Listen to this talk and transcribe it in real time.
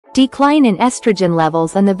decline in estrogen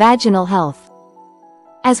levels and the vaginal health.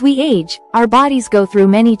 As we age, our bodies go through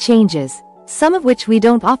many changes, some of which we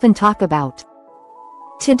don't often talk about.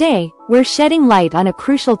 Today, we're shedding light on a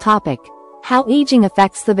crucial topic: how aging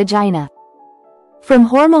affects the vagina. From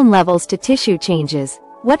hormone levels to tissue changes,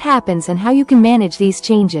 what happens and how you can manage these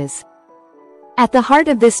changes. At the heart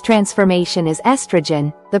of this transformation is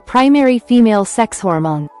estrogen, the primary female sex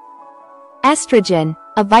hormone. Estrogen,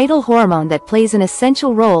 a vital hormone that plays an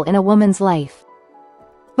essential role in a woman's life.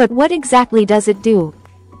 But what exactly does it do?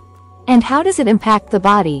 And how does it impact the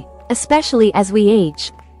body, especially as we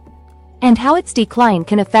age? And how its decline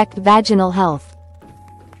can affect vaginal health.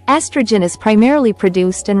 Estrogen is primarily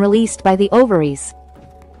produced and released by the ovaries.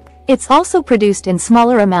 It's also produced in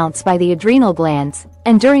smaller amounts by the adrenal glands,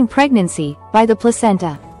 and during pregnancy, by the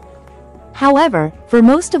placenta. However, for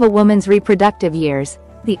most of a woman's reproductive years,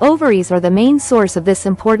 the ovaries are the main source of this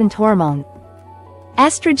important hormone.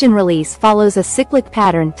 Estrogen release follows a cyclic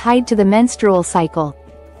pattern tied to the menstrual cycle.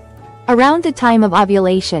 Around the time of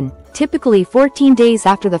ovulation, typically 14 days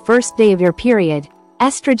after the first day of your period,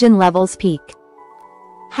 estrogen levels peak.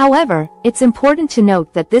 However, it's important to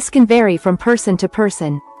note that this can vary from person to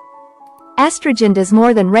person. Estrogen does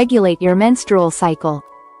more than regulate your menstrual cycle.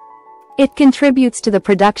 It contributes to the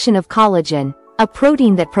production of collagen, a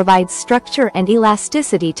protein that provides structure and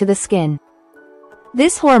elasticity to the skin.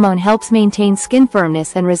 This hormone helps maintain skin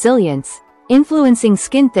firmness and resilience, influencing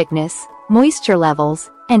skin thickness, moisture levels,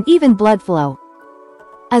 and even blood flow.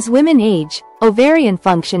 As women age, ovarian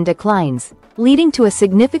function declines, leading to a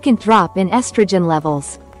significant drop in estrogen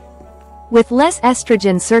levels. With less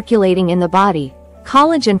estrogen circulating in the body,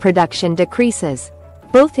 collagen production decreases,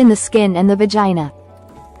 both in the skin and the vagina.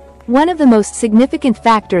 One of the most significant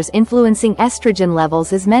factors influencing estrogen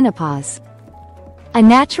levels is menopause. A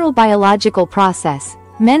natural biological process,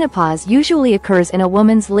 menopause usually occurs in a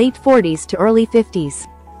woman's late 40s to early 50s.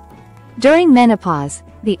 During menopause,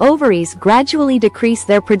 the ovaries gradually decrease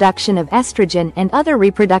their production of estrogen and other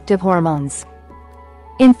reproductive hormones.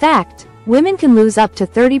 In fact, women can lose up to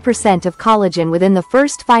 30% of collagen within the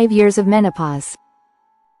first 5 years of menopause.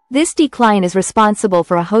 This decline is responsible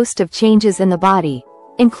for a host of changes in the body,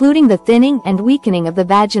 including the thinning and weakening of the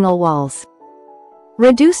vaginal walls.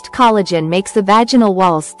 Reduced collagen makes the vaginal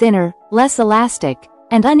walls thinner, less elastic,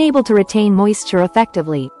 and unable to retain moisture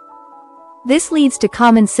effectively. This leads to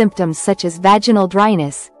common symptoms such as vaginal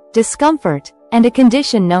dryness, discomfort, and a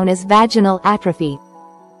condition known as vaginal atrophy.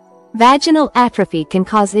 Vaginal atrophy can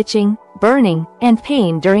cause itching, burning, and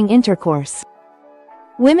pain during intercourse.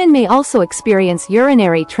 Women may also experience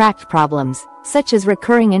urinary tract problems, such as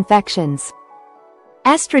recurring infections.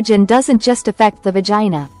 Estrogen doesn't just affect the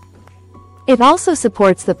vagina. It also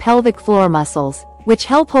supports the pelvic floor muscles, which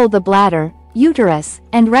help hold the bladder, uterus,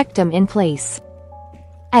 and rectum in place.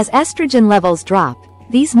 As estrogen levels drop,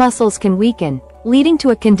 these muscles can weaken, leading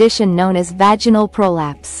to a condition known as vaginal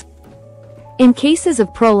prolapse. In cases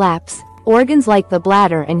of prolapse, organs like the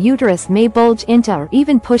bladder and uterus may bulge into or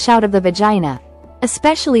even push out of the vagina,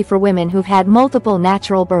 especially for women who've had multiple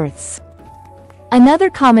natural births. Another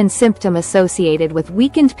common symptom associated with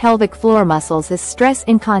weakened pelvic floor muscles is stress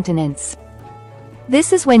incontinence.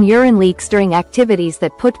 This is when urine leaks during activities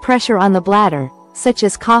that put pressure on the bladder, such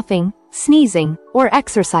as coughing, sneezing, or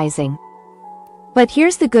exercising. But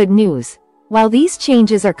here's the good news: while these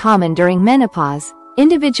changes are common during menopause,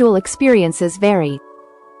 individual experiences vary.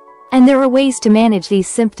 And there are ways to manage these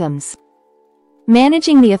symptoms.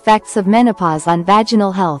 Managing the effects of menopause on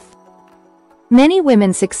vaginal health. Many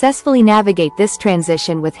women successfully navigate this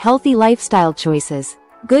transition with healthy lifestyle choices,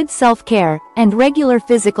 good self-care, and regular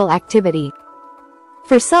physical activity.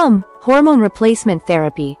 For some, hormone replacement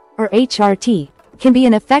therapy, or HRT, can be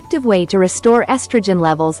an effective way to restore estrogen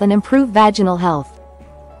levels and improve vaginal health.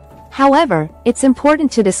 However, it's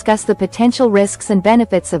important to discuss the potential risks and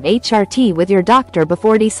benefits of HRT with your doctor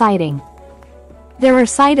before deciding. There are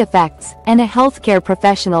side effects, and a healthcare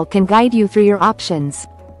professional can guide you through your options.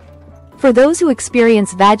 For those who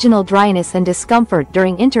experience vaginal dryness and discomfort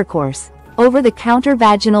during intercourse, over-the-counter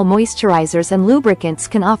vaginal moisturizers and lubricants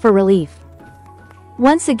can offer relief.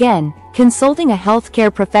 Once again, consulting a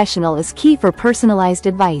healthcare professional is key for personalized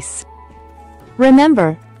advice.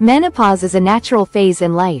 Remember, menopause is a natural phase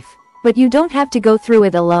in life, but you don't have to go through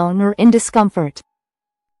it alone or in discomfort.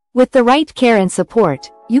 With the right care and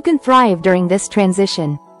support, you can thrive during this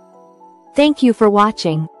transition. Thank you for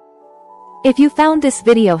watching. If you found this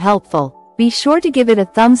video helpful, be sure to give it a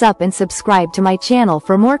thumbs up and subscribe to my channel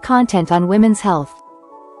for more content on women's health.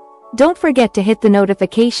 Don't forget to hit the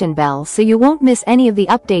notification bell so you won't miss any of the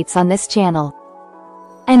updates on this channel.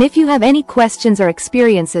 And if you have any questions or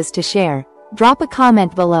experiences to share, drop a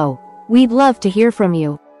comment below. We'd love to hear from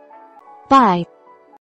you. Bye.